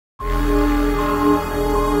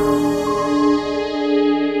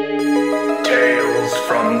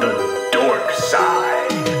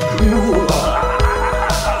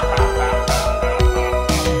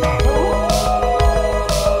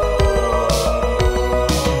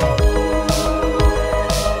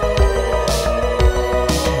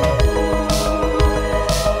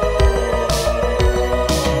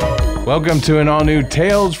Welcome to an all-new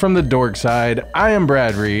Tales from the Dorkside. I am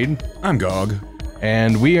Brad Reed. I'm Gog.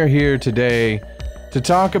 And we are here today to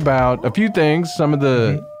talk about a few things, some of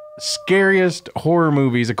the scariest horror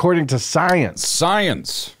movies according to science.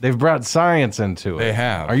 Science. They've brought science into it. They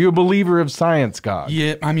have. Are you a believer of science, Gog?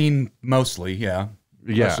 Yeah, I mean, mostly, yeah.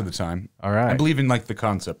 Yeah. Most of the time. All right. I believe in, like, the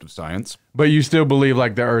concept of science. But you still believe,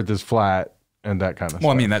 like, the Earth is flat and that kind of stuff?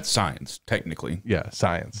 Well, I mean, that's science, technically. Yeah,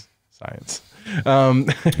 science. Yeah,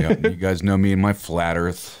 you guys know me and my flat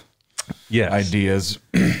Earth ideas.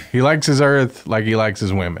 He likes his Earth like he likes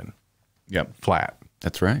his women. Yep. Flat.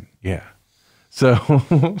 That's right. Yeah. So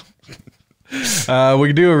we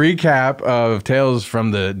can do a recap of Tales from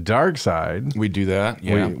the Dorkside. We do that.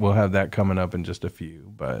 Yeah. We'll have that coming up in just a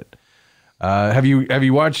few. But have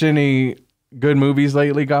you watched any good movies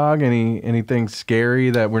lately, Gog? Anything scary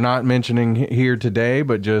that we're not mentioning here today,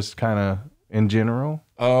 but just kind of in general?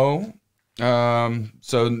 Oh.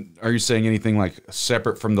 So are you saying anything like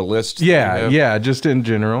separate from the list? Yeah, just in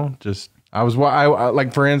general. Just I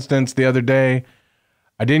like, for instance, the other day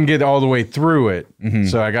I didn't get all the way through it,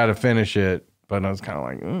 so I got to finish it. But I was kind of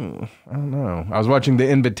like, I don't know. I was watching The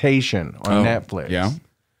Invitation on Netflix. Yeah,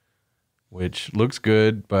 which looks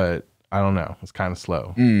good, but I don't know. It's kind of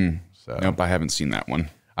slow. So nope, I haven't seen that one.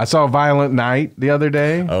 I saw Violent Night the other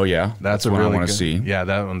day. Oh yeah, that's a one really I want to good, see. Yeah,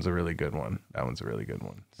 that one's a really good one.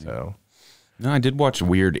 So. No, I did watch a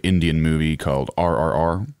weird Indian movie called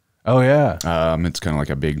RRR. Oh yeah. It's kind of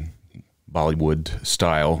like a big Bollywood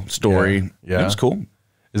style story. Yeah. It was cool.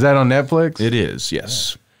 Is that on Netflix? It is,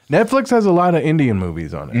 yes. Yeah. Netflix has a lot of Indian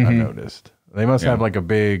movies on it, I've noticed. They must have like a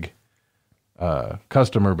big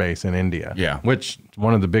customer base in India. Yeah. Which is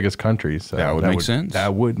one of the biggest countries. So that would make sense.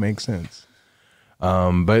 That would make sense.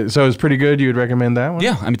 But so it's pretty good. You would recommend that one?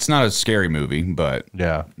 Yeah. I mean, it's not a scary movie, but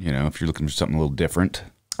yeah, you know, if you're looking for something a little different.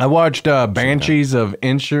 I watched Banshees of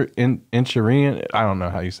Inisherin. I don't know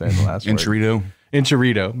how you say the last word.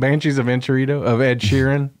 Inchirito. Banshees of Inchirito of Ed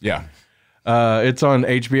Sheeran. Yeah. It's on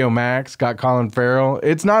HBO Max. Got Colin Farrell.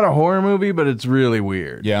 It's not a horror movie, but it's really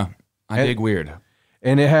weird. Yeah. I dig weird.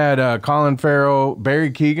 And it had Colin Farrell, Barry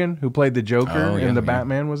Keoghan, who played the Joker in the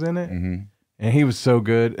Batman, was in it. And he was so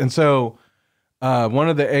good. And so one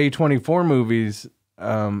of the A24 movies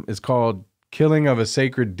is called Killing of a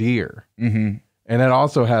Sacred Deer. And it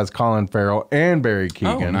also has Colin Farrell and Barry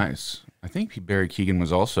Keoghan. Oh, nice. I think Barry Keoghan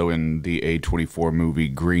was also in the A24 movie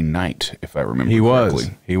Green Knight, if I remember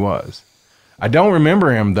correctly. He was. I don't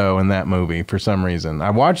remember him, though, in that movie for some reason. I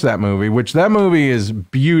watched that movie, which that movie is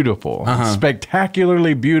beautiful.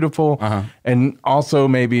 Spectacularly beautiful, and also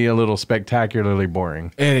maybe a little spectacularly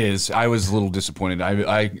boring. It is. I was a little disappointed.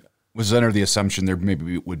 I was under the assumption there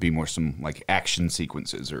maybe would be more some like action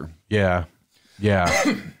sequences or... Yeah.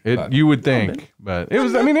 You would think, but it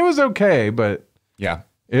was. I mean, it was okay, but yeah,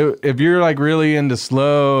 if you're like really into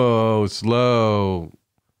slow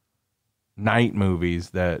night movies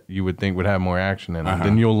that you would think would have more action in them,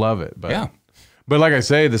 then you'll love it. But but like I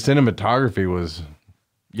say, the cinematography was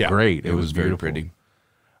great. It was very pretty.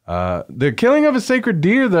 The Killing of a Sacred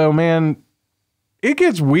Deer, though, man, it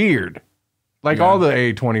gets weird, like all the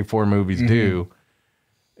A24 movies do.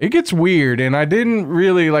 It gets weird, and I didn't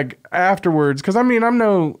really like afterwards because I mean I'm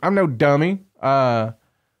no dummy. I've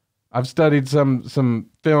studied some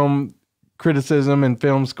film criticism in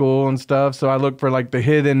film school and stuff, so I look for like the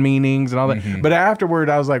hidden meanings and all that. But afterward,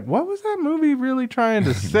 I was like, what was that movie really trying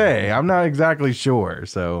to say? I'm not exactly sure.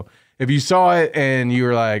 So if you saw it and you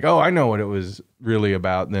were like, oh, I know what it was really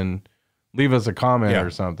about, then leave us a comment or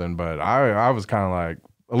something. But I was kind of like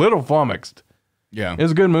a little flummoxed. Yeah, it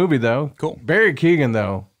was a good movie though. Cool. Barry Keoghan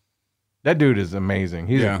though. That dude is amazing.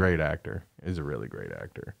 He's a great actor. He's a really great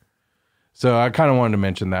actor. So I kind of wanted to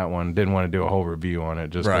mention that one. Didn't want to do a whole review on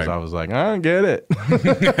it just because I was like, I don't get it.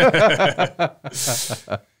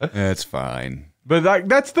 That's fine. But like,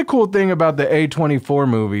 that's the cool thing about the A24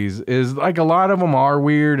 movies is like a lot of them are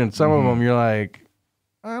weird and some of them you're like,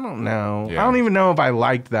 I don't know. I don't even know if I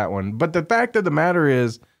liked that one. But the fact of the matter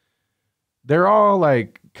is they're all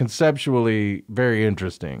like conceptually very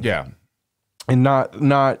interesting. Yeah. And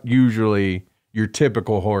not usually your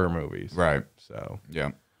typical horror movies. Right. So,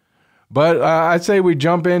 yeah. But I'd say we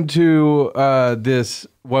jump into this,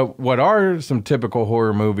 what are some typical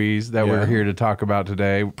horror movies that we're here to talk about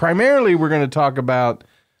today. Primarily, we're going to talk about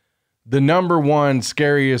the #1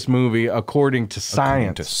 scariest movie according to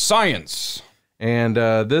science. And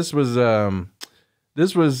this was,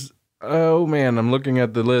 oh man, I'm looking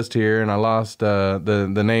at the list here and I lost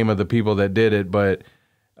the name of the people that did it, but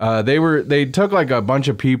they took like a bunch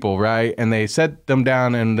of people, right? And they set them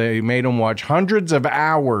down and they made them watch hundreds of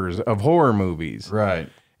hours of horror movies. Right.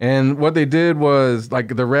 And what they did was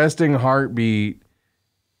like the resting heartbeat,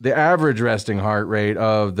 the average resting heart rate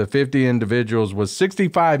of the 50 individuals was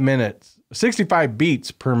 65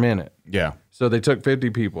 beats per minute. Yeah. So they took 50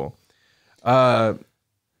 people.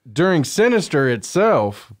 During Sinister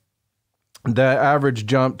itself, the average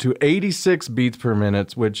jumped to 86 beats per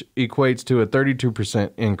minute, which equates to a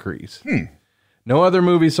 32% increase. No other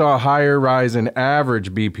movie saw a higher rise in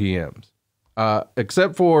average BPMs,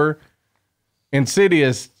 except for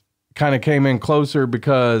Insidious kind of came in closer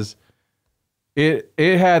because it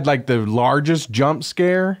had like the largest jump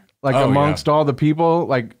scare, like amongst all the people.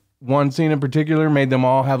 Like one scene in particular made them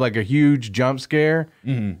all have like a huge jump scare.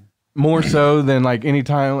 More so than like any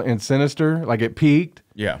time in Sinister, like it peaked.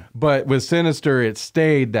 Yeah. But with Sinister, it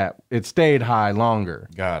stayed high longer.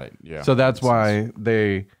 Got it. Yeah. So that's why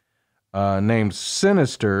they named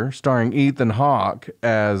Sinister, starring Ethan Hawke,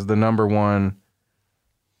 as the #1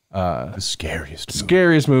 the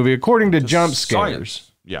scariest movie according to Jump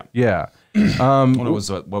Scares. Yeah. Yeah. What was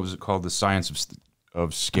it called? The Science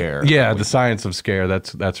of Scare. Yeah, the Science of Scare.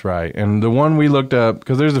 That's right. And the one we looked up,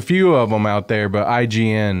 because there's a few of them out there, but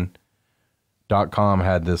IGN.com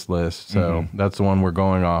had this list, so that's the one we're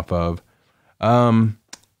going off of.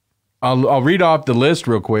 I'll read off the list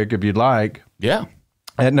real quick if you'd like. Yeah.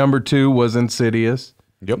 At #2 was Insidious.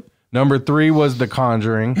 Yep. #3 was The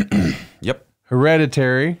Conjuring. Yep.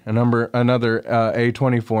 Hereditary, another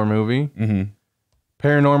A24 movie.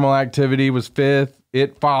 Paranormal Activity was 5th.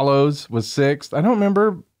 It Follows was 6th. I don't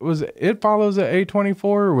remember, was It Follows at A24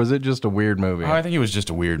 or was it just a weird movie? Oh, I think it was just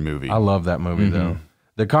a weird movie. I love that movie though.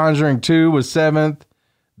 The Conjuring 2 was 7th.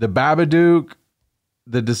 The Babadook,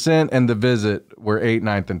 The Descent, and The Visit were 8th,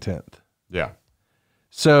 9th, and 10th. Yeah.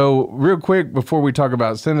 So real quick before we talk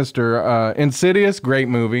about Sinister, Insidious, great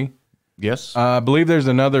movie. Yes. I believe there's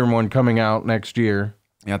another one coming out next year.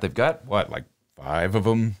 Yeah, they've got like 5 of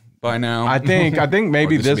them by now. I think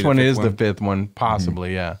maybe this one is the 5th one,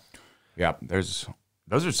 possibly. Yeah. Yeah. Those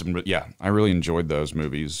are some. Yeah, I really enjoyed those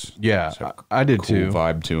movies. Yeah, I did cool too.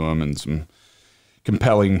 Vibe to them and some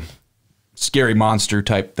compelling, scary monster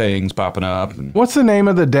type things popping up. And what's the name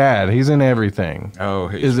of the dad? He's in everything. Oh,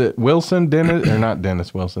 is it Wilson Dennis or not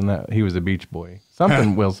Dennis Wilson? That he was a Beach Boy.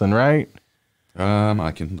 Something Wilson, right?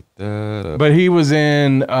 I can look that up. But he was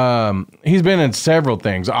in. He's been in several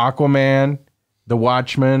things. Aquaman, The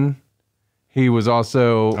Watchmen. He was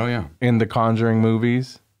also in the Conjuring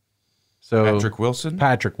movies. So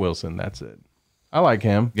Patrick Wilson, that's it. I like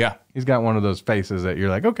him. Yeah. He's got one of those faces that you're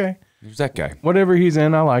like, okay. Who's that guy? Whatever he's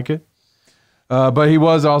in, I like it. But he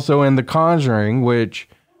was also in The Conjuring, which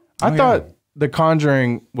I thought The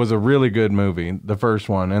Conjuring was a really good movie, the first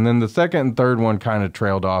one. And then the second and third one kind of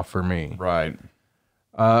trailed off for me. Right.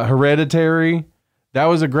 Hereditary, that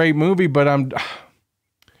was a great movie, but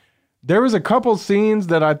there was a couple scenes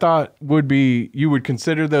that I thought you would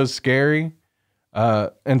consider those scary.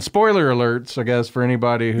 And spoiler alerts, I guess, for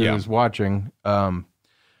anybody who's watching.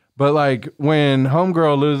 But like when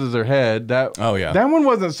Homegirl loses her head, that one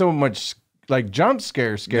wasn't so much like jump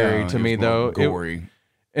scary to me though. Gory.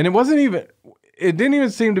 And it didn't even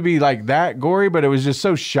seem to be like that gory, but it was just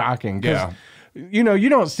so shocking. Yeah. You know, you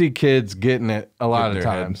don't see kids getting it a lot of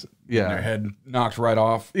times. Their head knocked right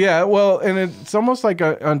off. Yeah, well, and it's almost like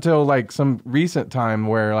until like some recent time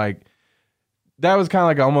where like that was kind of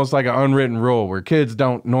like almost like an unwritten rule where kids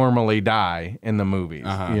don't normally die in the movies.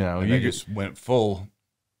 You know, you just went full.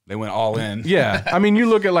 They went all in. Yeah, I mean, you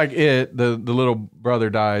look at like the little brother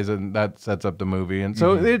dies, and that sets up the movie, and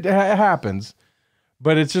so it happens.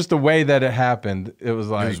 But it's just the way that it happened. It was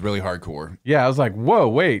like it was really hardcore. Yeah, I was like, whoa,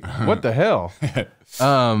 wait, what the hell?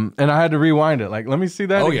 And I had to rewind it. Like, let me see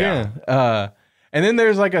that again. Yeah. And then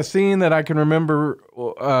there's like a scene that I can remember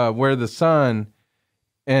where the son,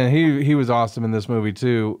 and he was awesome in this movie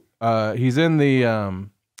too. He's in the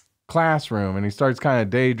classroom and he starts kind of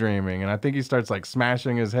daydreaming, and I think he starts like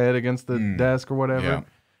smashing his head against the desk or whatever. Yeah.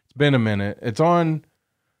 It's been a minute. It's on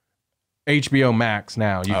HBO Max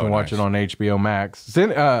now. You can watch it on HBO Max.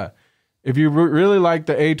 If you really like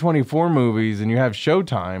the A24 movies and you have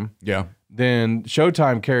Showtime, then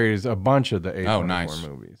Showtime carries a bunch of the A24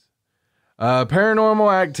 movies.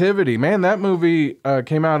 Paranormal Activity, man, that movie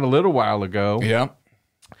came out a little while ago. Yeah.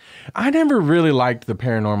 I never really liked the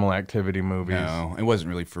Paranormal Activity movies. No, it wasn't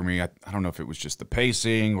really for me. I don't know if it was just the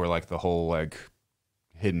pacing or like the whole like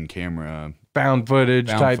hidden camera found footage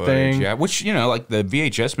type thing. Yeah, which, you know, like the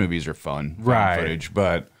VHS movies are fun, right? Footage,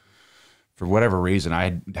 but for whatever reason,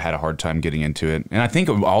 I had a hard time getting into it. And I think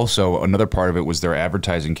also another part of it was their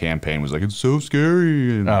advertising campaign was like, it's so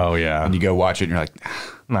scary. And, and you go watch it and you're like,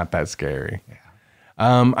 not that scary.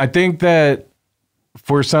 Yeah. I think that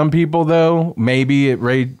for some people, though, maybe it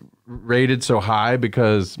rated so high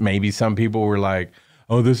because maybe some people were like,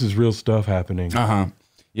 oh, this is real stuff happening.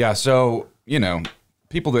 Yeah, so, you know,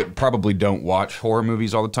 people that probably don't watch horror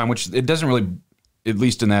movies all the time, which it doesn't really, at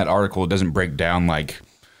least in that article, it doesn't break down like,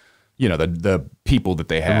 you know, the people that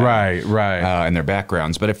they have, right, and their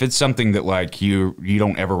backgrounds. But if it's something that like you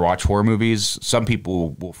don't ever watch horror movies, some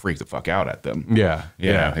people will freak the fuck out at them. Yeah,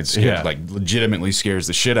 it's like legitimately scares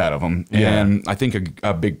the shit out of them. Yeah. And I think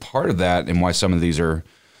a big part of that and why some of these are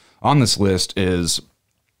on this list is,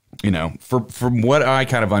 you know, from what I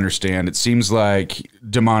kind of understand, it seems like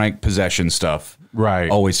demonic possession stuff,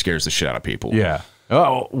 always scares the shit out of people. Yeah.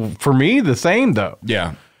 Oh, for me the same though.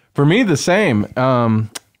 Yeah, for me the same.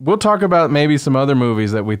 We'll talk about maybe some other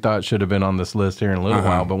movies that we thought should have been on this list here in a little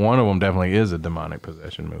while, but one of them definitely is a demonic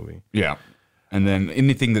possession movie. Yeah. And then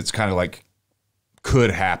anything that's kind of like could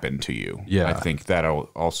happen to you. Yeah. I think that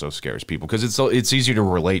also scares people because it's easier to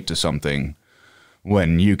relate to something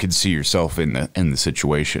when you can see yourself in the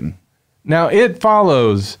situation. Now, It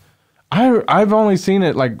Follows, I've only seen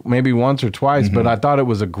it like maybe once or twice, but I thought it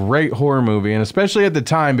was a great horror movie, and especially at the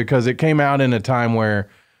time because it came out in a time where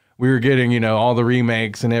we were getting, you know, all the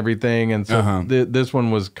remakes and everything, and so this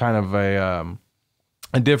one was kind of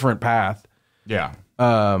a different path. Yeah.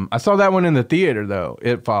 I saw that one in the theater though,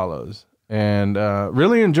 It Follows, and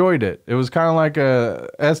really enjoyed it. It was kind of like a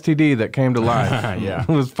STD that came to life. Yeah. It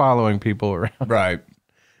was following people around. Right.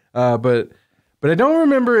 But I don't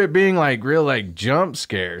remember it being like real like jump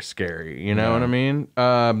scary. You know what I mean?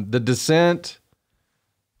 The Descent,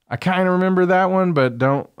 I kind of remember that one, but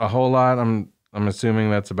don't a whole lot. I'm assuming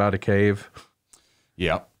that's about a cave.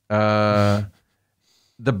 Yeah. The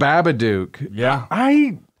Babadook. Yeah.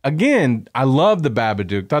 I love The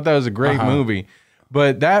Babadook. Thought that was a great movie.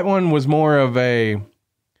 But that one was more of a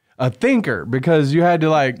thinker because you had to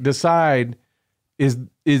like decide is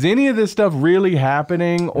any of this stuff really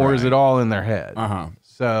happening or is it all in their head?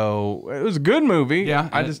 So it was a good movie. Yeah.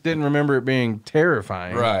 I just didn't remember it being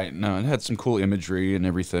terrifying. Right. No, it had some cool imagery and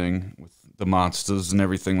everything with the monsters and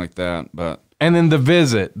everything like that, but and then The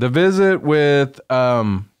Visit with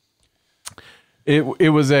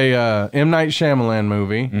it was a M. Night Shyamalan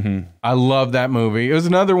movie. I love that movie. It was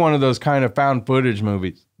another one of those kind of found footage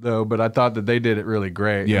movies, though. But I thought that they did it really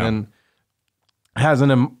great. Yeah, and then has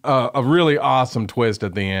a really awesome twist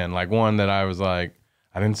at the end, like one that I was like,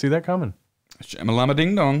 I didn't see that coming. Shyamalama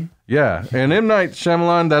ding dong. Yeah, and M. Night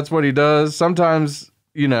Shyamalan, that's what he does. Sometimes,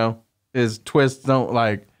 you know, his twists don't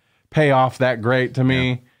like pay off that great to me.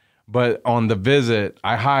 Yeah. But on The Visit,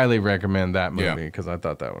 I highly recommend that movie because I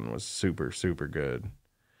thought that one was super, super good.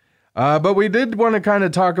 But we did want to kind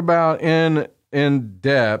of talk about in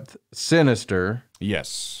depth Sinister.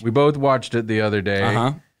 Yes. We both watched it the other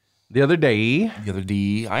day. The other day.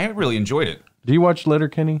 I really enjoyed it. Do you watch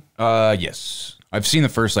Letterkenny? Yes. I've seen the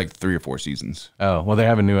first like 3 or 4 seasons. Oh, well, they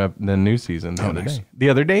have a new season the other day. The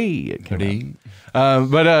other day it came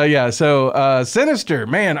out. Yeah, so Sinister,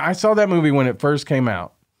 man, I saw that movie when it first came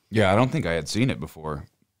out. Yeah, I don't think I had seen it before.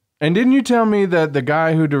 And didn't you tell me that the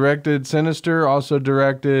guy who directed Sinister also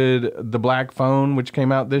directed The Black Phone, which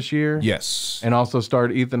came out this year? Yes. And also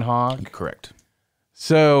starred Ethan Hawke? Correct.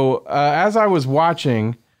 So as I was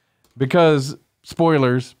watching, because,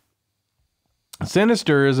 spoilers,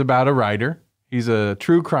 Sinister is about a writer. He's a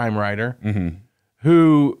true crime writer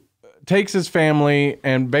who takes his family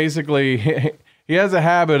and basically he has a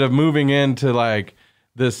habit of moving into like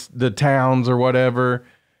the towns or whatever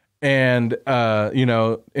and you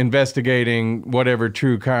know, investigating whatever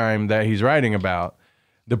true crime that he's writing about.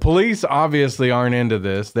 The police obviously aren't into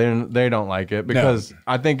this. They don't like it because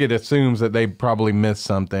I think it assumes that they probably missed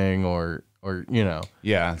something or you know.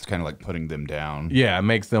 Yeah, it's kind of like putting them down. Yeah, it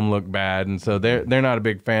makes them look bad, and so they're not a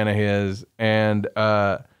big fan of his, and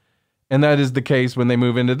that is the case when they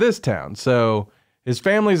move into this town. So his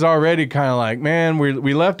family's already kind of like, man,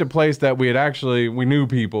 we left a place that we knew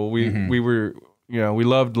people, we were, you know, we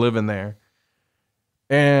loved living there,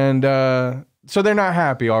 and so they're not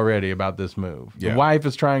happy already about this move. The wife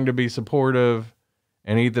is trying to be supportive.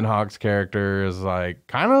 And Ethan Hawke's character is like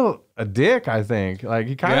kind of a dick, I think. Like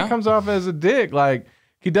he kind of comes off as a dick. Like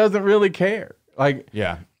he doesn't really care. Like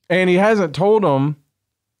and he hasn't told him,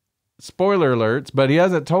 spoiler alerts, but he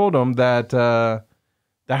hasn't told him that the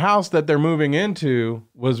house that they're moving into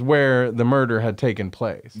was where the murder had taken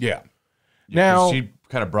place. Yeah. Now she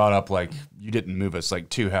kind of brought up like, you didn't move us like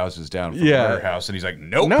 2 houses down from the murder house, and he's like,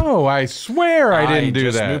 nope. No, I swear I didn't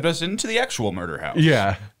do that. I just moved us into the actual murder house.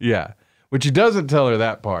 Yeah, yeah. Which he doesn't tell her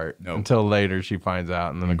that part until later she finds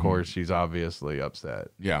out, and then of course she's obviously upset.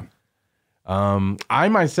 Yeah. I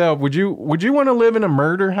myself, would you want to live in a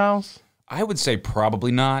murder house? I would say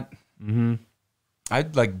probably not. Mm-hmm.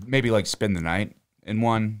 I'd like maybe like spend the night in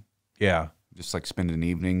one. Yeah. Just like spend an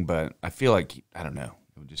evening, but I feel like, I don't know,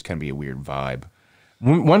 it would just kind of be a weird vibe.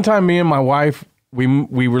 One time, me and my wife,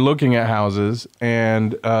 we were looking at houses,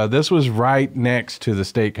 and this was right next to the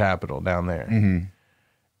state capitol down there. Mm-hmm.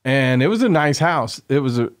 And it was a nice house. It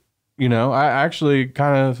was I actually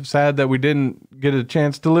kind of sad that we didn't get a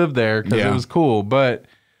chance to live there because it was cool. But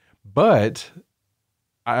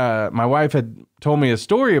my wife had told me a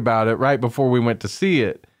story about it right before we went to see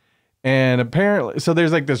it. And apparently, so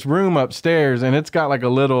there's like this room upstairs, and it's got like a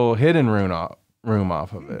little hidden room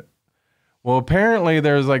off of it. Well, apparently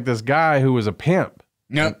there's like this guy who was a pimp.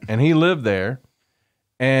 Yep. And he lived there,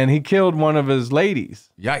 and he killed one of his ladies.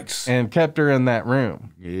 Yikes. And kept her in that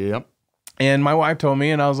room. Yep. And my wife told me,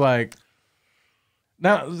 and I was like,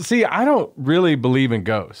 now, see, I don't really believe in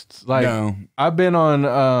ghosts. Like, no. I've been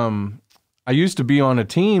on, I used to be on a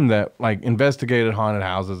team that like investigated haunted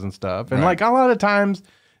houses and stuff. And like a lot of times,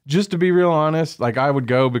 just to be real honest, like I would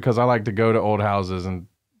go because I like to go to old houses and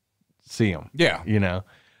see them. Yeah. You know,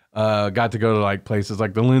 got to go to like places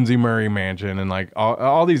like the Lindsay Murray Mansion and like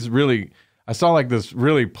all these really, I saw like this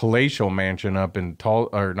really palatial mansion up in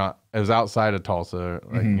it was outside of Tulsa,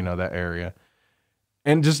 like, that area.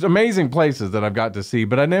 And just amazing places that I've got to see,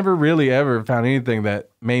 but I never really ever found anything that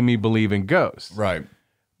made me believe in ghosts. Right.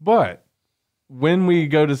 But when we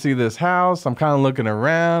go to see this house, I'm kind of looking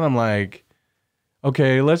around. I'm like,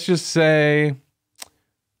 okay, let's just say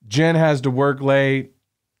Jen has to work late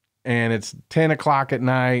and it's 10 o'clock at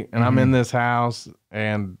night and I'm in this house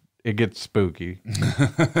and it gets spooky.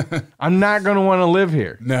 I'm not going to want to live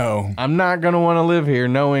here. No. I'm not going to want to live here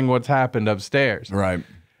knowing what's happened upstairs. Right.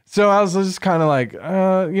 So I was just kind of like,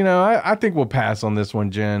 I think we'll pass on this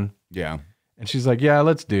one, Jen. Yeah. And she's like, yeah,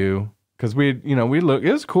 let's do. Because we look,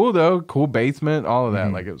 it was cool though. Cool basement, all of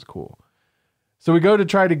that. Like it was cool. So we go to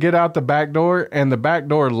try to get out the back door, and the back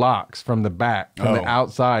door locks from the back, from the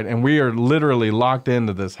outside, and we are literally locked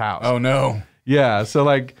into this house. Oh no. Yeah. So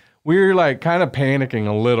like we were like kind of panicking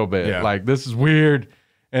a little bit. Yeah. Like this is weird.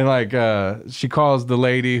 And like she calls the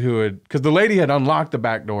lady because the lady had unlocked the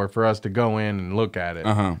back door for us to go in and look at it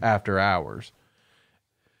after hours.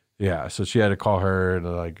 Yeah, so she had to call her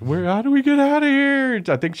and like, how do we get out of here?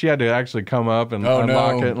 I think she had to actually come up and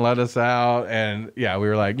unlock it and let us out. And yeah, we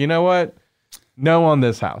were like, you know what? No on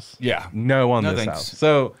this house. Yeah. No on this house.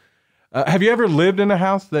 So have you ever lived in a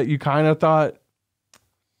house that you kind of thought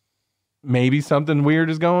maybe something weird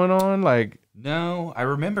is going on? Like, no, I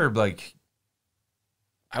remember like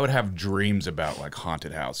I would have dreams about like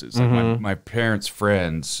haunted houses. Like my parents'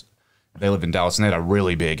 friends, they lived in Dallas and they had a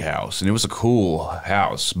really big house and it was a cool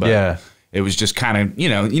house, but it was just kind of, you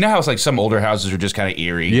know how it's like some older houses are just kind of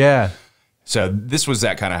eerie. Yeah. So this was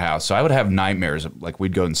that kind of house. So I would have nightmares. Like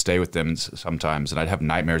we'd go and stay with them sometimes, and I'd have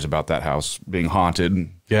nightmares about that house being haunted.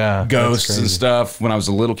 Yeah, ghosts and stuff when I was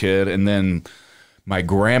a little kid. And then my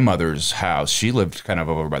grandmother's house, she lived kind of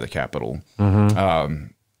over by the Capitol.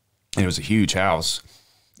 And it was a huge house.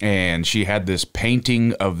 And she had this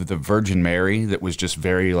painting of the Virgin Mary that was just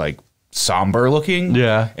very like somber looking.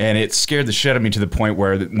 Yeah. And it scared the shit out of me to the point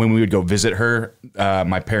where when we would go visit her,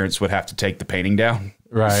 my parents would have to take the painting down.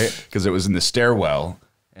 Right. Because it was in the stairwell.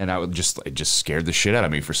 And it just scared the shit out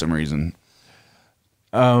of me for some reason.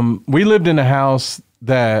 We lived in a house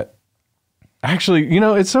that actually,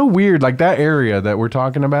 it's so weird. Like that area that we're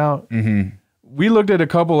talking about. We looked at a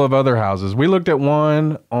couple of other houses. We looked at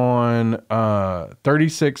one on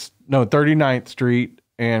 39th Street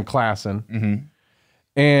and Classen.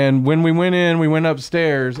 And when we went in, we went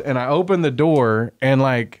upstairs and I opened the door and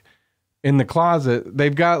like in the closet,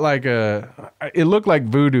 they've got like it looked like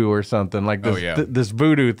voodoo or something, like this, this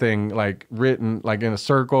voodoo thing, like written like in a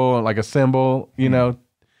circle, like a symbol, and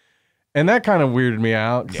that kind of weirded me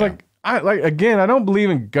out. It's like, again, I don't believe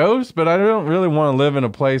in ghosts, but I don't really want to live in a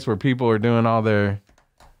place where people are doing all their,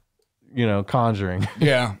 conjuring.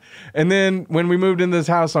 Yeah. And then when we moved in this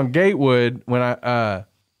house on Gatewood, when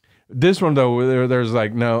this one though, there's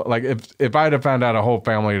like no, like if I'd have found out a whole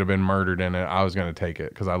family had been murdered in it, I was gonna take it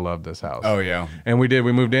because I love this house. Oh yeah. And we did.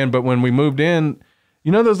 We moved in, but when we moved in,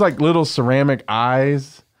 those like little ceramic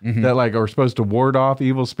eyes that like are supposed to ward off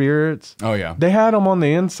evil spirits. Oh yeah. They had them on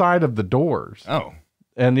the inside of the doors. Oh.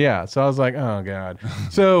 And yeah, so I was like, oh God.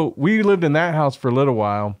 So we lived in that house for a little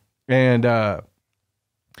while, and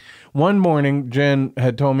one morning, Jen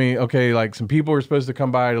had told me, okay, like some people were supposed to come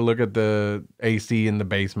by to look at the AC in the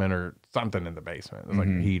basement or something in the basement. It was like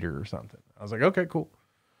a heater or something. I was like, okay, cool.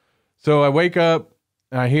 So I wake up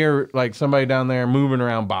and I hear like somebody down there moving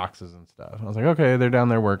around boxes and stuff. I was like, okay, they're down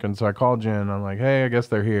there working. So I called Jen. I'm like, hey, I guess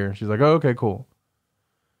they're here. She's like, oh, okay, cool.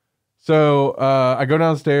 So I go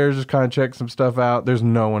downstairs, just kind of check some stuff out. There's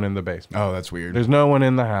no one in the basement. Oh, that's weird. There's no one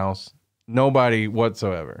in the house. Nobody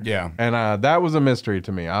whatsoever. Yeah. And that was a mystery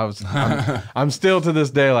to me. I'm still to this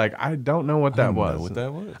day like, I don't know what that was. What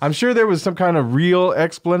that was. I'm sure there was some kind of real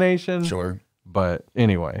explanation. Sure. But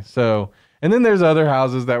anyway, so, and then there's other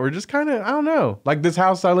houses that were just kind of, I don't know. Like this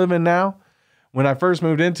house I live in now, when I first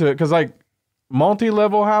moved into it, because like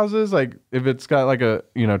multi-level houses, like if it's got like a,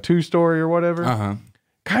 2-story or whatever,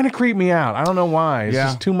 kind of creep me out. I don't know why. It's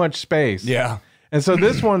just too much space. Yeah. And so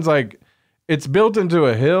this one's like, it's built into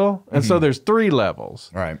a hill. And so there's 3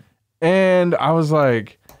 levels. Right. And I was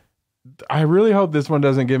like, I really hope this one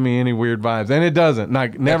doesn't give me any weird vibes. And it doesn't.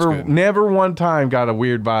 Like never one time got a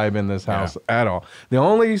weird vibe in this house at all. The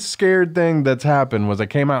only scared thing that's happened was I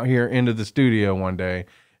came out here into the studio one day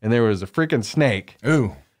and there was a freaking snake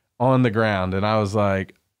on the ground. And I was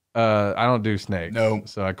like, I don't do snakes. No.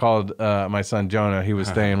 So I called my son Jonah. He was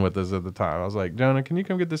staying with us at the time. I was like, Jonah, can you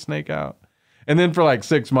come get this snake out? And then for like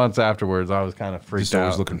 6 months afterwards, I was kind of freaked just out.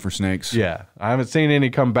 always looking for snakes. Yeah. I haven't seen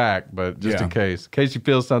any come back, but just in case you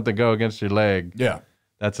feel something go against your leg,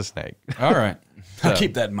 that's a snake. All right. I'll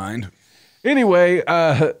keep that in mind. Anyway,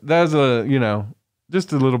 that's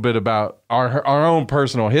just a little bit about our own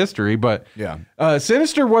personal history, but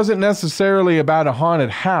Sinister wasn't necessarily about a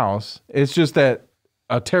haunted house. It's just that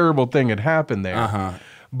a terrible thing had happened there.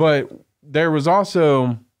 But there was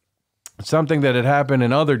also something that had happened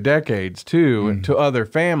in other decades too, to other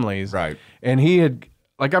families. Right. And he had,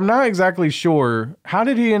 like, I'm not exactly sure, how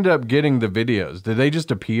did he end up getting the videos? Did they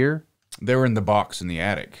just appear? They were in the box in the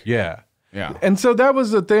attic. Yeah. Yeah. And so that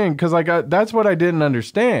was the thing, because like that's what I didn't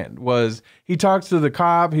understand was he talks to the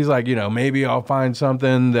cop. He's like, maybe I'll find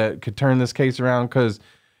something that could turn this case around, because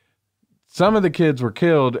some of the kids were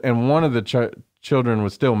killed and one of the children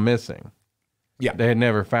was still missing. Yeah. They had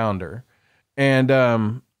never found her.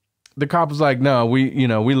 And the cop was like, no,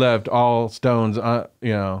 we left all stones,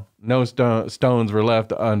 no stones were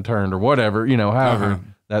left unturned or whatever, however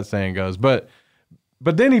that saying goes. But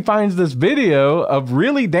then he finds this video of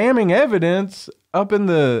really damning evidence up in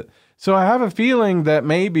the, so I have a feeling that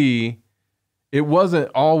maybe it wasn't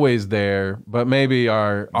always there, but maybe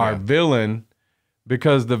our villain,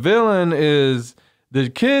 because the villain is, the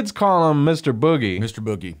kids call him Mr. Boogie. Mr.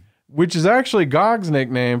 Boogie. Which is actually Gog's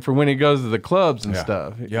nickname for when he goes to the clubs and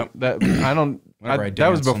stuff. Yep. That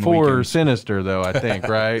was before Sinister, though, I think,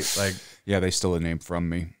 right? Like, yeah, they stole a name from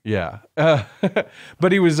me. Yeah,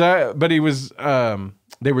 but he was.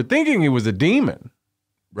 They were thinking he was a demon,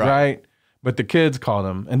 right? But the kids called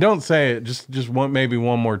him, and don't say it. Just maybe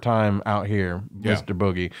one more time out here, Mr.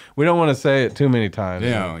 Boogie. We don't want to say it too many times.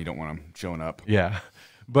 Yeah, you don't want him showing up. Yeah,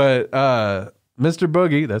 but Mr.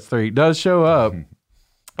 Boogie, that's 3, does show up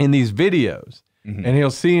in these videos, and he'll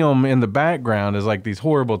see them in the background as like these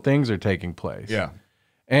horrible things are taking place. Yeah.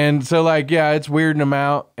 And so like, it's weirding him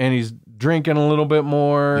out, and he's drinking a little bit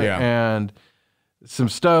more and some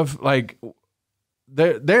stuff like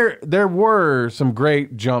there were some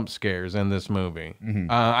great jump scares in this movie.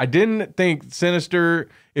 I didn't think Sinister,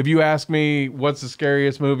 if you ask me what's the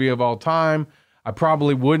scariest movie of all time, I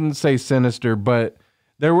probably wouldn't say Sinister, but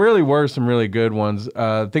there really were some really good ones.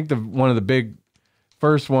 I think one of the big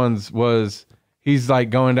first ones was he's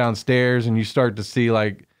like going downstairs and you start to see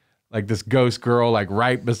like this ghost girl like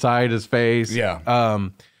right beside his face. Yeah.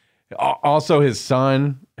 Also his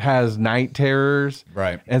son has night terrors.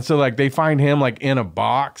 Right. And so like they find him like in a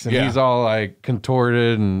box and he's all like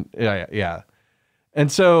contorted and yeah.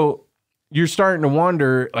 And so you're starting to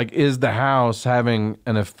wonder, like, is the house having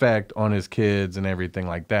an effect on his kids and everything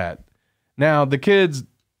like that? Now the kids,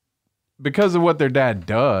 because of what their dad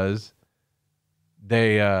does,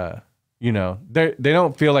 they they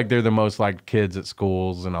don't feel like they're the most liked kids at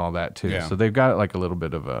schools and all that too. Yeah. So they've got like a little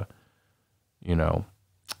bit of a,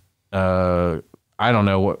 I don't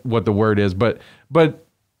know what the word is, but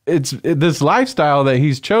this lifestyle that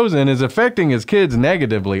he's chosen is affecting his kids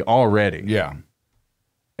negatively already. Yeah.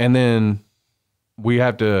 And then we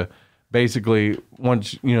have to basically,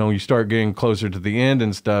 once you start getting closer to the end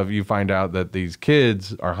and stuff, you find out that these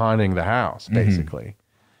kids are haunting the house basically.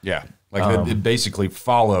 Yeah. Like it basically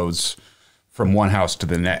follows from one house to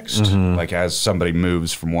the next. Like as somebody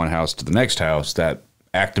moves from one house to the next house, that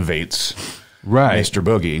activates Mr.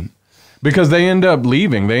 Boogie. Because they end up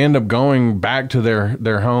leaving. They end up going back to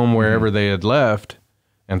their home wherever they had left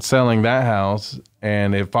and selling that house,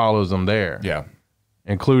 and it follows them there. Yeah.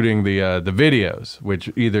 Including the videos,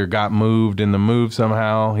 which either got moved in the move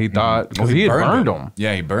somehow, he thought, because he had burned them.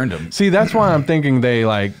 Yeah, he burned them. See, that's why I'm thinking they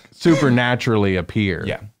like supernaturally appear.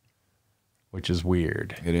 Yeah. Which is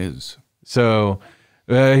weird. It is. So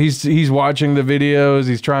He's watching the videos.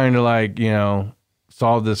 He's trying to, like, you know,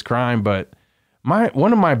 solve this crime. But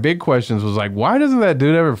one of my big questions was like, why doesn't that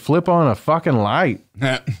dude ever flip on a fucking light?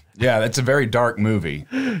 Yeah, that's a very dark movie.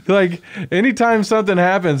 Like, anytime something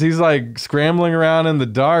happens, he's like scrambling around in the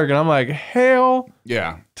dark, and I'm like, hell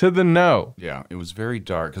to the no. Yeah, it was very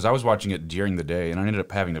dark because I was watching it during the day, and I ended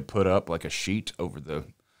up having to put up like a sheet over the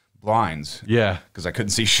blinds. Yeah, because I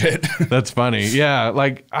couldn't see shit. That's funny. Yeah,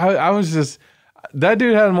 like I was just, that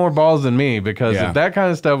dude had more balls than me, because if that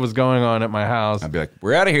kind of stuff was going on at my house, I'd be like,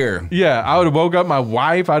 we're out of here. Yeah, I would have woke up my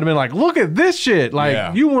wife. I'd have been like, look at this shit.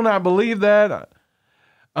 Like, you will not believe that.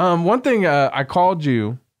 One thing, I called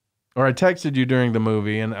you, or I texted you during the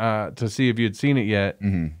movie, and to see if you had seen it yet.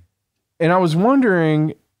 And I was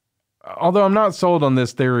wondering, although I'm not sold on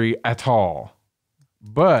this theory at all,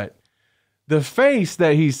 but the face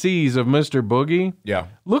that he sees of Mr. Boogie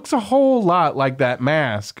looks a whole lot like that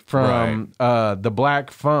mask from the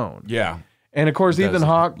Black Phone. Yeah. And of course, Ethan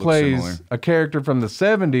Hawke plays a character from the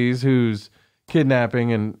 70s who's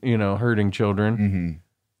kidnapping and, you know, hurting children.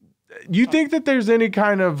 You think that there's any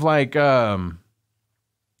kind of like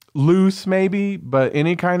loose, maybe, but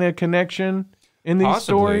any kind of connection in these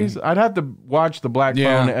stories? I'd have to watch the Black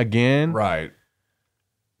Phone again. Right.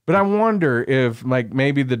 But I wonder if, like,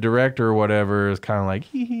 maybe the director or whatever is kind of like,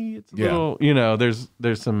 hee hee, it's a little, you know, there's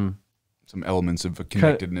some elements of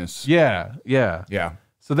connectedness. Yeah.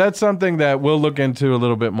 So that's something that we'll look into a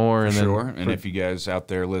little bit more. And And if you guys out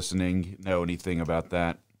there listening know anything about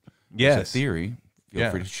that, as a theory, feel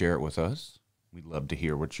free to share it with us. We'd love to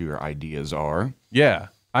hear what your ideas are. Yeah.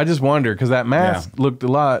 I just wonder, because that mask looked a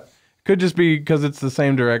lot. Could just be because it's the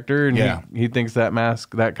same director, and he thinks that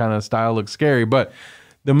mask, that kind of style, looks scary. But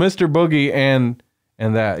the Mr. Boogie and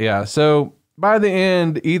that, So by the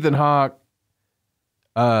end, Ethan Hawke,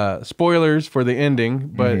 spoilers for the ending,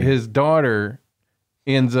 but his daughter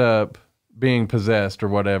ends up being possessed or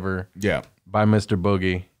whatever. Yeah. By Mr.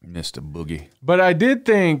 Boogie. Mr. Boogie. But I did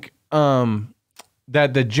think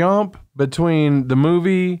that the jump between the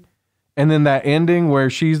movie and then that ending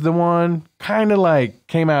where she's the one kind of like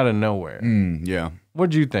came out of nowhere. Yeah.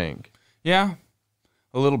 What'd you think? Yeah.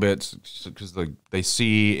 A little bit, because they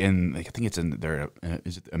see in, I think it's in there,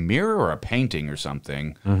 is it a mirror or a painting or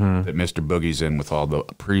something that Mr. Boogie's in with all the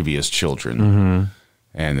previous children.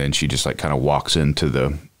 And then she just like kind of walks into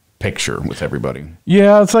the picture with everybody.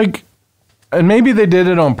 Yeah, it's like, and maybe they did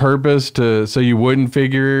it on purpose so you wouldn't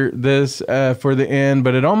figure this for the end,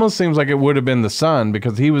 but it almost seems like it would have been the son,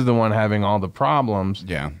 because he was the one having all the problems.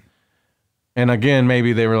 Yeah. And again,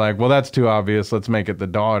 maybe they were like, well, that's too obvious. Let's make it the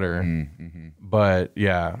daughter. But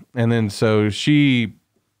yeah. And then so she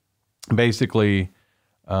basically,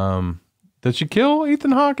 did she kill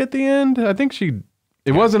Ethan Hawke at the end? I think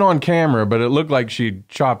it wasn't on camera, but it looked like she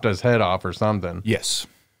chopped his head off or something. Yes.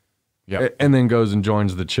 Yeah. And then goes and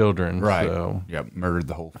joins the children. Right. So. Yeah. Murdered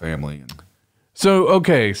the whole family. So,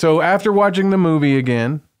 okay. So after watching the movie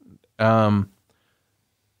again,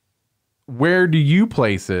 where do you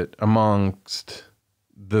place it amongst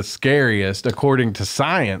the scariest according to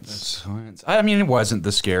science? I mean, it wasn't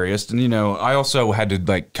the scariest. And, you know, I also had to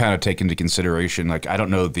like kind of take into consideration, like, I don't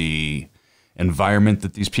know the environment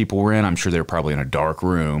that these people were in. I'm sure they're probably in a dark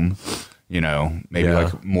room, you know, maybe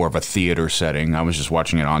like more of a theater setting. I was just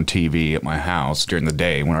watching it on TV at my house during the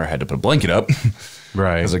day when I had to put a blanket up.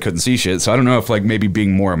 Right. Because I couldn't see shit. So I don't know if like maybe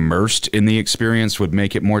being more immersed in the experience would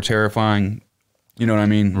make it more terrifying. You know what I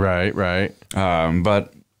mean? Right.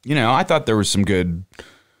 But, you know, I thought there was some good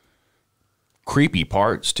creepy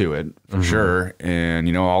parts to it, for sure. And,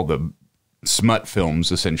 you know, all the smut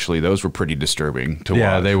films, essentially, those were pretty disturbing to watch.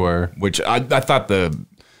 Yeah, they were. Which I thought the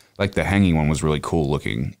hanging one was really cool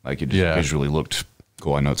looking. Like, it just visually looked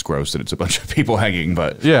cool. I know it's gross that it's a bunch of people hanging,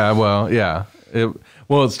 but... Yeah, well, yeah. It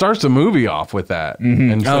starts the movie off with that.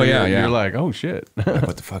 And so you're like, oh, shit.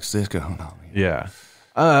 What the fuck's this going on? Yeah.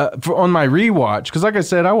 On my rewatch, because like I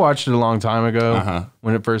said, I watched it a long time ago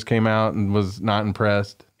when it first came out and was not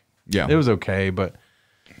impressed. Yeah. It was okay, but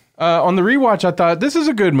on the rewatch, I thought this is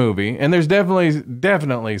a good movie, and there's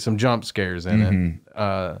definitely some jump scares in it.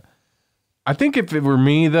 I think if it were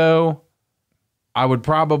me, though, I would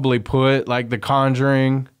probably put like The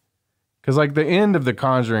Conjuring, because like the end of The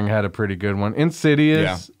Conjuring had a pretty good one.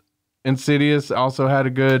 Insidious also had a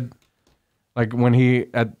good, like when he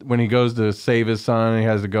goes to save his son, he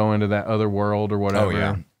has to go into that other world or whatever. Oh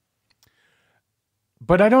yeah.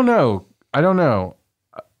 But I don't know.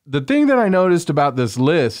 The thing that I noticed about this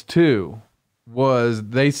list too was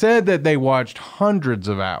they said that they watched hundreds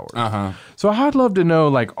of hours. So I'd love to know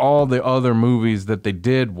like all the other movies that they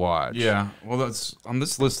did watch. Yeah. Well, that's on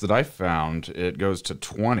this list that I found. It goes to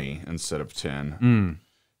 20 instead of 10,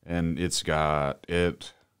 and it's got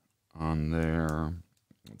it on there.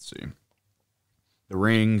 Let's see: The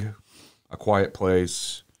Ring, A Quiet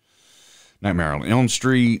Place, Nightmare on Elm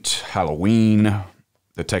Street, Halloween,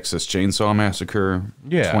 The Texas Chainsaw Massacre,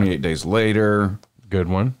 28 Days Later. Good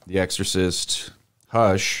one. The Exorcist,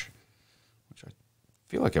 Hush, which I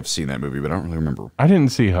feel like I've seen that movie, but I don't really remember. I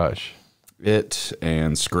didn't see Hush. It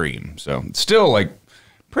and Scream. So it's still like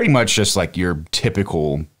pretty much just like your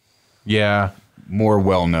typical, more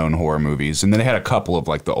well-known horror movies. And then they had a couple of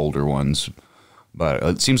like the older ones, but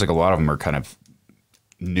it seems like a lot of them are kind of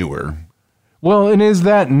newer. Well, and is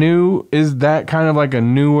that new? Is that kind of like a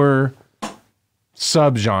newer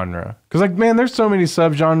subgenre? Because like, man, there's so many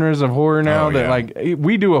subgenres of horror now that like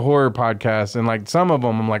we do a horror podcast, and like some of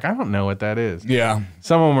them I'm like, I don't know what that is. Yeah.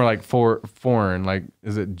 Some of them are like foreign. Like,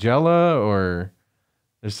 is it Jella or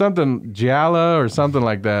there's something Gialla or something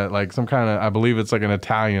like that? Like some kind of, I believe it's like an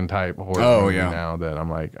Italian type horror movie now that I'm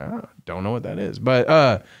like, I don't know what that is.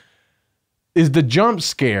 But is the jump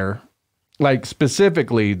scare, like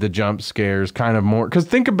specifically the jump scares, kind of more? Because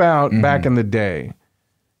think about back in the day.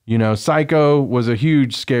 You know, Psycho was a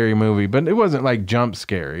huge scary movie, but it wasn't like jump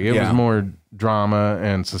scary. It was more drama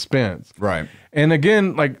and suspense. Right. And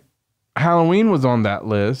again, like Halloween was on that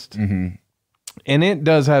list, and it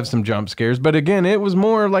does have some jump scares. But again, it was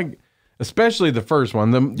more like, especially the first one.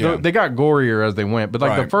 They got gorier as they went, but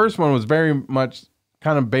like the first one was very much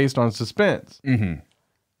kind of based on suspense.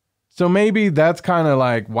 So maybe that's kind of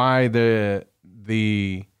like why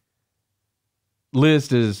the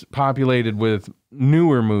list is populated with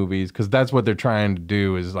newer movies, because that's what they're trying to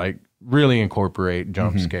do, is like really incorporate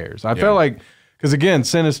jump scares. I felt like, because again,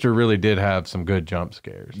 Sinister really did have some good jump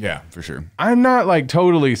scares. Yeah, for sure. I'm not like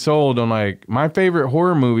totally sold on like, my favorite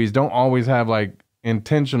horror movies don't always have like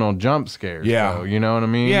intentional jump scares. Though, you know what I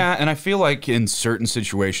mean? Yeah, and I feel like in certain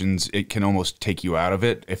situations it can almost take you out of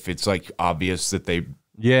it if it's like obvious that they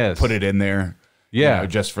put it in there. Yeah, you know,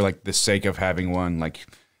 just for like the sake of having one, like,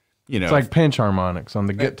 you know, it's like pinch harmonics on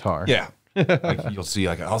the guitar. Yeah. Like you'll see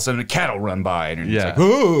like all of a sudden a cattle run by and it's like,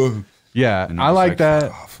 oh yeah, I like that.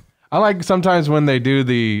 I like sometimes when they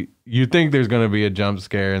do you think there's going to be a jump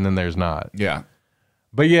scare and then there's not. Yeah.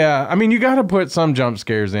 But yeah, I mean, you got to put some jump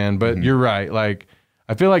scares in, but you're right. Like,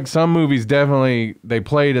 I feel like some movies definitely, they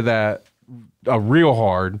play to that real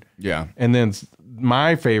hard. Yeah. And then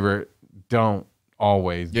my favorite don't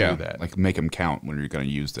always do that. Like make them count when you're going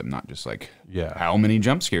to use them, not just like, how many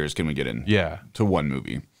jump scares can we get in to one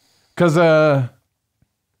movie? Because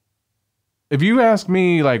if you ask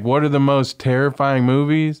me, like, what are the most terrifying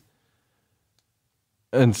movies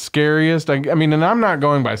and scariest, I mean, and I'm not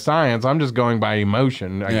going by science, I'm just going by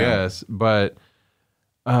emotion, I guess. But,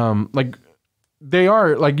 like, they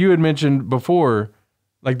are, like you had mentioned before,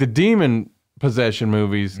 like the demon possession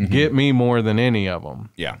movies get me more than any of them.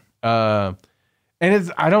 Yeah. And it's,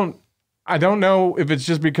 I don't know if it's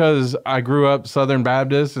just because I grew up Southern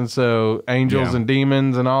Baptist, and so angels and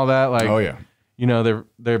demons and all that, like, you know,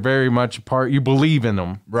 they're very much a part. You believe in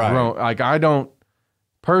them, right? Like, I don't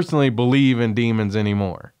personally believe in demons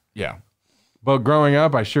anymore. Yeah, but growing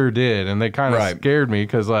up, I sure did, and they kind of scared me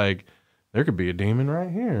because, like, there could be a demon right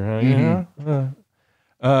here, you know.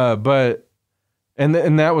 But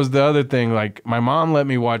and that was the other thing. Like, my mom let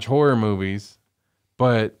me watch horror movies,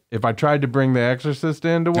 but if I tried to bring The Exorcist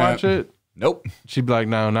in to watch it, nope, she'd be like,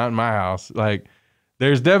 no, not in my house. Like,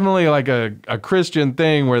 there's definitely like a Christian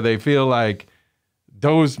thing where they feel like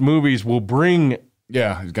those movies will bring.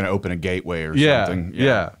 Yeah, it's going to open a gateway or something.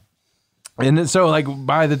 Yeah. And so, like,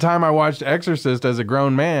 by the time I watched Exorcist as a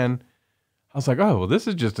grown man, I was like, oh, well, this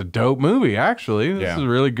is just a dope movie, actually. This is a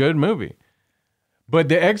really good movie. But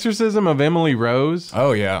The Exorcism of Emily Rose.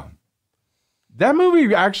 Oh, yeah. That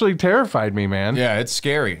movie actually terrified me, man. Yeah, it's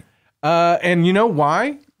scary. And you know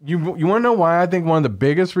why? You want to know why I think one of the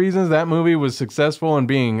biggest reasons that movie was successful in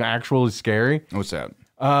being actually scary? What's that?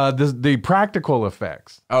 The practical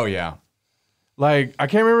effects. Oh, yeah. Like, I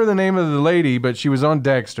can't remember the name of the lady, but she was on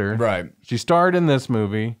Dexter. Right. She starred in this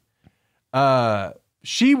movie.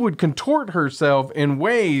 She would contort herself in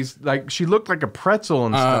ways, like, she looked like a pretzel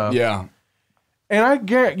and stuff. Yeah. And I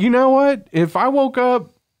get, you know what? If I woke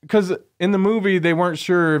up, because in the movie, they weren't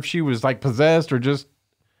sure if she was, like, possessed or just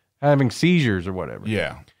having seizures or whatever.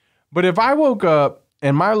 Yeah. But if I woke up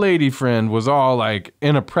and my lady friend was all, like,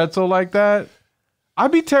 in a pretzel like that,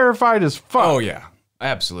 I'd be terrified as fuck. Oh, yeah.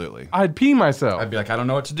 Absolutely. I'd pee myself. I'd be like, I don't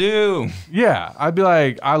know what to do. Yeah. I'd be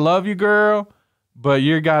like, I love you, girl, but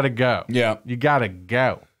you gotta go. Yeah. You gotta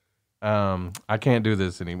go. I can't do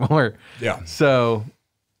this anymore. Yeah. So,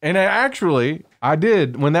 and I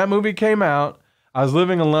did. When that movie came out, I was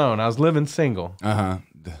living alone. I was living single.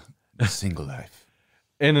 The single life.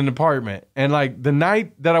 In an apartment. And like the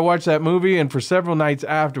night that I watched that movie and for several nights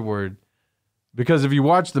afterward, because if you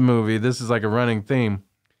watch the movie, this is like a running theme.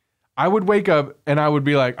 I would wake up and I would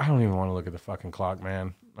be like, I don't even want to look at the fucking clock,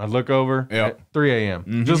 man. I'd look over at 3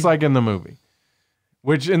 a.m., just like in the movie.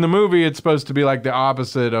 Which in the movie, it's supposed to be like the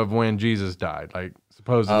opposite of when Jesus died. Like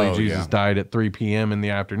supposedly Jesus died at 3 p.m. in the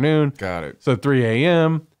afternoon. Got it. So 3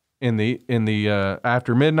 a.m. in the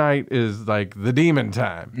after midnight is like the demon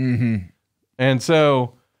time. And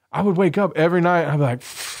so I would wake up every night and I'd be like,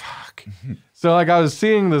 fuck. So like I was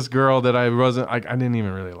seeing this girl that I wasn't like, I didn't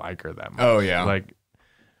even really like her that much. Oh yeah. Like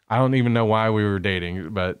I don't even know why we were dating,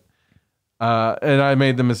 but and I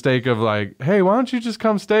made the mistake of like, hey, why don't you just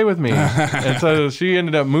come stay with me? And so she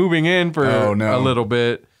ended up moving in for a little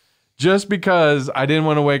bit just because I didn't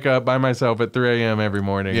want to wake up by myself at 3 a.m. every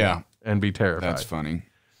morning and be terrified. That's funny.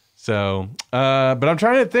 So, but I'm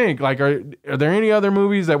trying to think, like, are there any other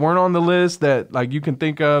movies that weren't on the list that like you can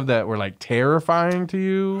think of that were like terrifying to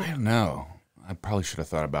you? I don't know. I probably should have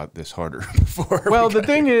thought about this harder before. Well, the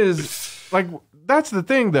thing is, like, that's the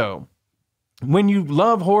thing though. When you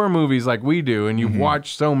love horror movies like we do and you've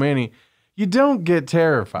watched so many, you don't get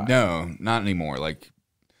terrified. No, not anymore. Like,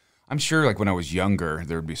 I'm sure like when I was younger,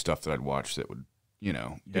 there would be stuff that I'd watch that would, you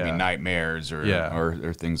know, give me nightmares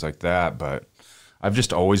or things like that. But I've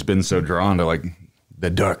just always been so drawn to like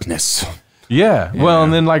the darkness. Yeah. Well,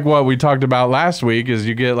 and then like what we talked about last week is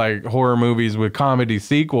you get like horror movies with comedy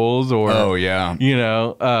sequels or, you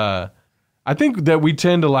know, I think that we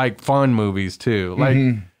tend to like fun movies too.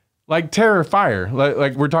 Like Terrifier,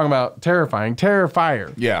 like we're talking about terrifying.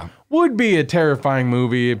 Terrifier, would be a terrifying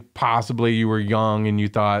movie. If possibly you were young and you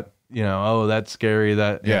thought, you know, oh, that's scary.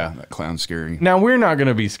 That that clown's scary. Now we're not going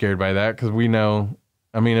to be scared by that because we know.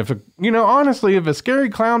 I mean, honestly, if a scary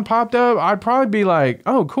clown popped up, I'd probably be like,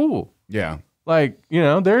 oh, cool. Yeah, like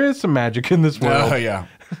there is some magic in this world. Oh yeah.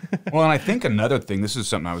 Well, and I think another thing, this is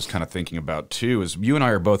something I was kind of thinking about too, is you and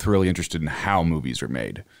I are both really interested in how movies are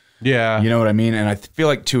made. Yeah. You know what I mean? And I feel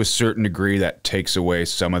like to a certain degree that takes away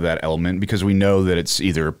some of that element because we know that it's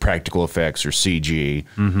either practical effects or CG.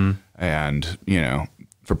 And, you know,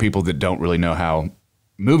 for people that don't really know how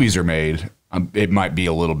movies are made, it might be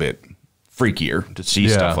a little bit freakier to see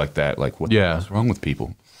stuff like that. Like, what's wrong with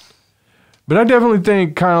people? But I definitely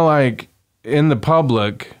think kind of like in the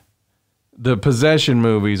public, the possession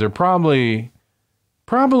movies are probably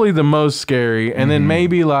the most scary. And then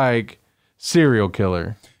maybe like serial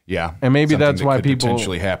killer. Yeah, and maybe that's why people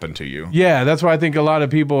potentially happen to you. Yeah, that's why I think a lot of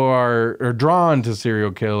people are drawn to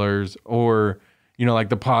serial killers or like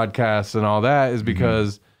the podcasts and all that is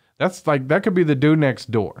because that's like that could be the dude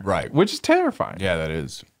next door, right? Which is terrifying. Yeah, that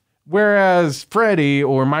is. Whereas Freddy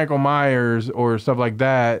or Michael Myers or stuff like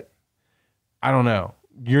that, I don't know.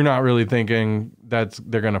 You're not really thinking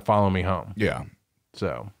they're gonna follow me home. Yeah.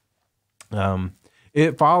 So,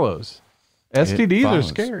 It Follows. STDs are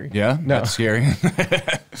scary. Yeah, no. That's scary.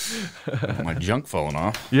 My junk falling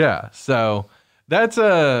off. Yeah, so that's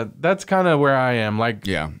kind of where I am. Like,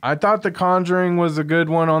 I thought The Conjuring was a good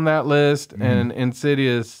one on that list, and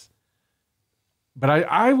Insidious, but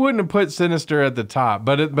I wouldn't have put Sinister at the top.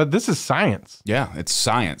 But this is science. Yeah, it's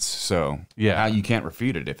science. So you can't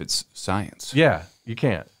refute it if it's science. Yeah, you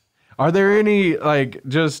can't. Are there any like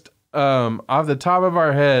just off the top of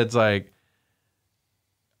our heads like?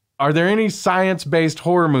 Are there any science-based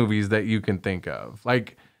horror movies that you can think of?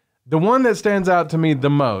 Like, the one that stands out to me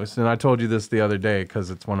the most, and I told you this the other day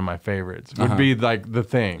because it's one of my favorites, would be like The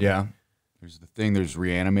Thing. Yeah. There's The Thing. There's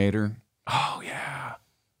Reanimator. Oh, yeah.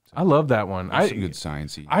 I love that one. That's good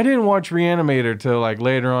science-y. I didn't watch Reanimator till like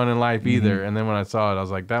later on in life either, and then when I saw it, I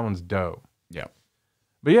was like, that one's dope. Yeah.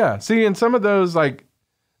 But yeah, see, in some of those, like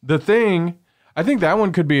The Thing, I think that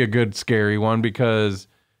one could be a good scary one because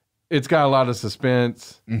it's got a lot of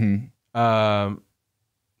suspense. You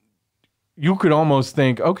could almost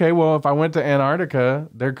think, okay, well, if I went to Antarctica,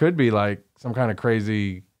 there could be like some kind of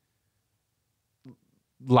crazy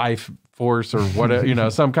life force or whatever,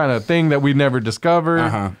 some kind of thing that we never discovered.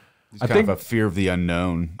 I think of a fear of the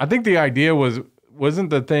unknown. I think the idea wasn't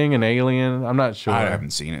The Thing an alien? I'm not sure. I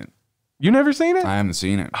haven't seen it. You never seen it? I haven't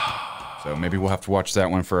seen it. So maybe we'll have to watch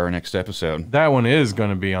that one for our next episode. That one is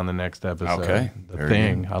going to be on the next episode. Okay. The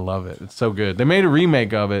Thing. I love it. It's so good. They made a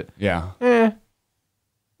remake of it. Yeah.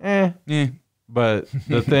 But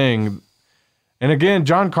The Thing, and again,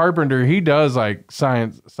 John Carpenter, he does like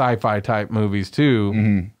science, sci-fi type movies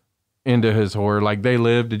too. into his horror. Like They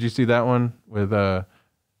Live. Did you see that one with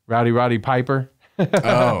Roddy Piper?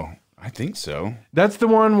 Oh, I think so. That's the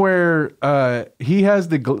one where he has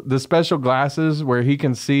the special glasses where he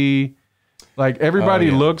can see. Like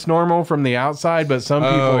everybody looks normal from the outside, but some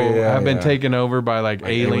people have been taken over by like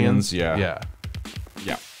aliens. Yeah.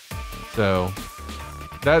 So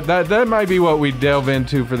that might be what we delve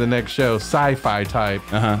into for the next show. Sci-fi type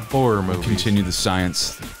horror movies. Continue the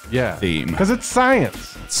science theme. Because it's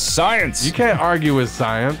science. Science. You can't argue with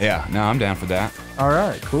science. Yeah, no, I'm down for that. All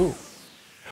right, cool.